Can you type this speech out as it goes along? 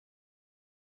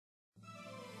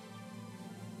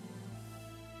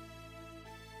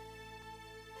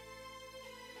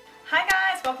Hi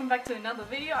guys, welcome back to another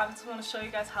video. I just want to show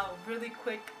you guys how really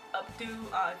quick updo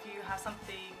if you have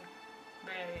something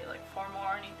very like formal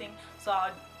or anything. So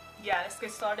yeah, let's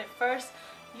get started. First,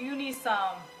 you need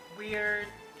some weird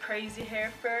crazy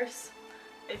hair first.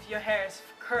 If your hair is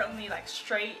currently like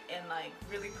straight and like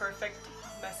really perfect,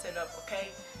 mess it up, okay?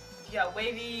 If you have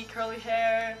wavy curly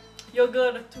hair, you're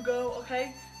good to go,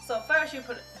 okay? So first you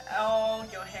put all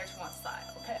your hair to one side,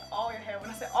 okay? All your hair. When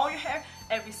I say all your hair,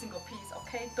 every single piece,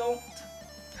 okay? Don't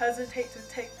hesitate to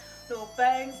take little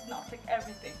bangs. No, take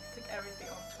everything. Take everything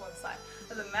onto one side.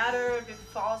 Doesn't matter if it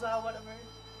falls out, whatever.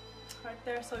 Right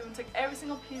there. So you want to take every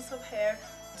single piece of hair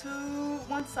to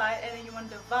one side, and then you want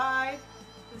to divide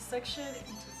this section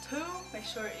into two. Make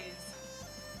sure it is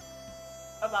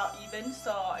about even.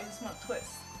 So I just want to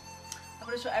twist. I'm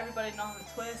pretty sure everybody knows how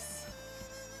to twist.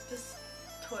 Just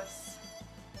twist.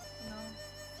 You know?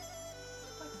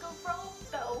 Like a rope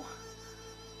though.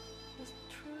 Just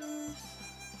twist.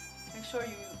 Make sure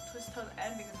you twist to the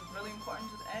end because it's really important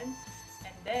to the end.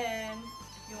 And then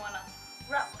you want to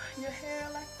wrap your hair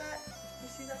like that. You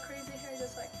see that crazy hair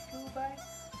just like flew by?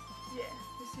 Yeah,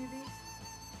 you see these?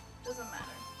 Doesn't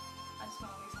matter. I just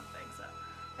want to leave some things up.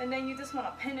 And then you just want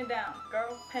to pin it down.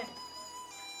 Girl, pin.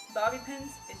 Bobby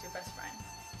pins is your best friend.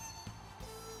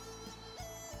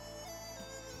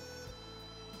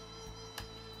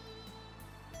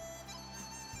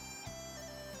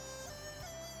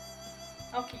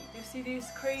 Okay, do you see these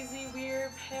crazy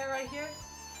weird hair right here?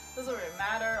 Doesn't really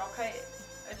matter, okay?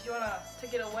 If you want to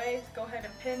take it away, go ahead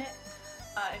and pin it.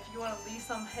 If you want to leave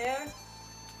some hair,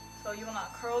 so you want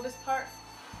to curl this part,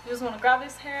 you just want to grab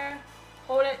this hair,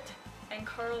 hold it, and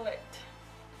curl it.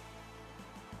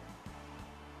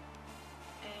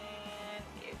 And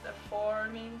if they're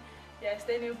forming, yes,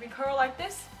 then it will be curled like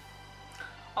this.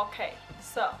 Okay,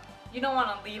 so you don't want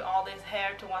to leave all this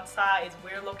hair to one side. It's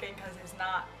weird looking because it's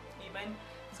not even.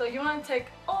 So you want to take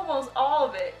almost all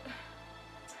of it.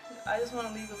 I just want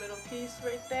to leave a little piece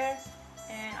right there,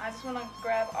 and I just want to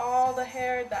grab all the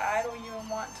hair that I don't even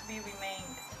want to be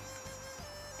remained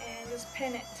and just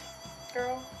pin it,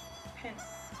 girl, pin.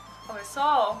 Okay,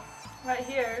 so right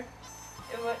here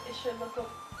it should look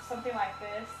something like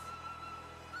this.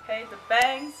 Okay, the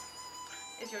bangs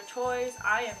is your choice.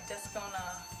 I am just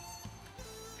gonna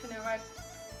pin it right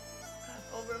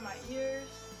over my ears.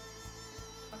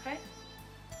 Okay,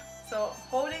 so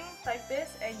holding like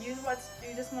this, and you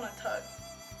just want to tug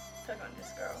on this,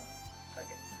 girl. Tug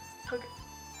it, tug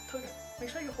it, tug it. Make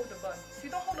sure you hold the bun. If you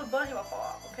don't hold the bun, it will fall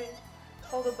out. Okay,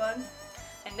 hold the bun,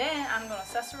 and then I'm gonna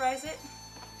accessorize it.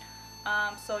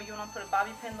 So you want to put a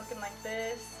bobby pin looking like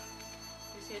this.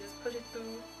 You see it, just push it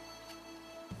through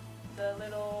the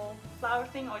little flower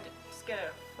thing, or just get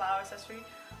a flower accessory.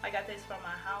 I got this from my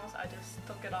house. I just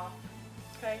took it off.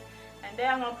 Okay. And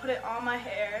then I'm going to put it on my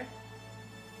hair.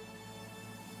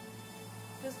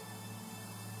 Just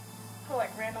put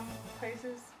like random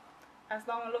places. As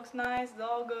long as it looks nice, it's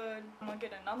all good. I'm going to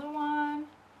get another one.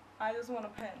 I just want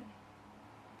to pin.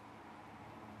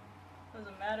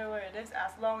 Doesn't matter where it is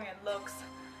as long as it looks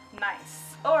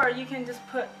nice. Or you can just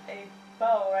put a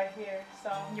bow right here.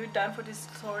 So you're done for this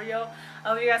tutorial. I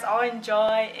hope you guys all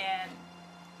enjoy, and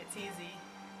it's easy.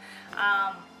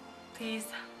 Please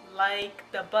like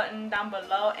the button down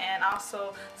below, and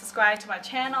also subscribe to my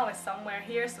channel. It's somewhere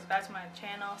here. Subscribe to my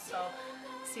channel. So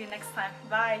see you next time.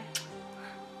 Bye.